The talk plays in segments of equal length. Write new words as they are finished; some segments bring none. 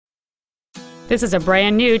This is a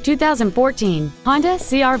brand new 2014 Honda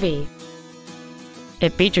CR-V.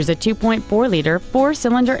 It features a 2.4-liter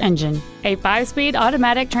four-cylinder engine, a 5-speed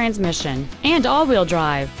automatic transmission, and all-wheel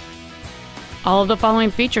drive. All of the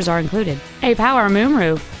following features are included: a power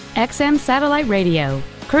moonroof, XM satellite radio,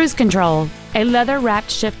 cruise control, a leather-wrapped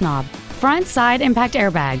shift knob, front side impact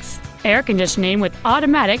airbags, air conditioning with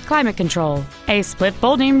automatic climate control, a split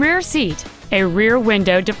folding rear seat, a rear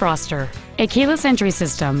window defroster, a keyless entry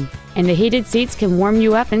system, and the heated seats can warm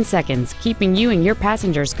you up in seconds, keeping you and your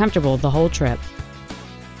passengers comfortable the whole trip.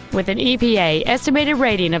 With an EPA estimated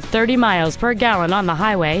rating of 30 miles per gallon on the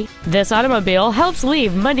highway, this automobile helps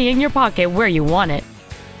leave money in your pocket where you want it.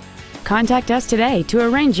 Contact us today to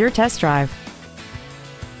arrange your test drive.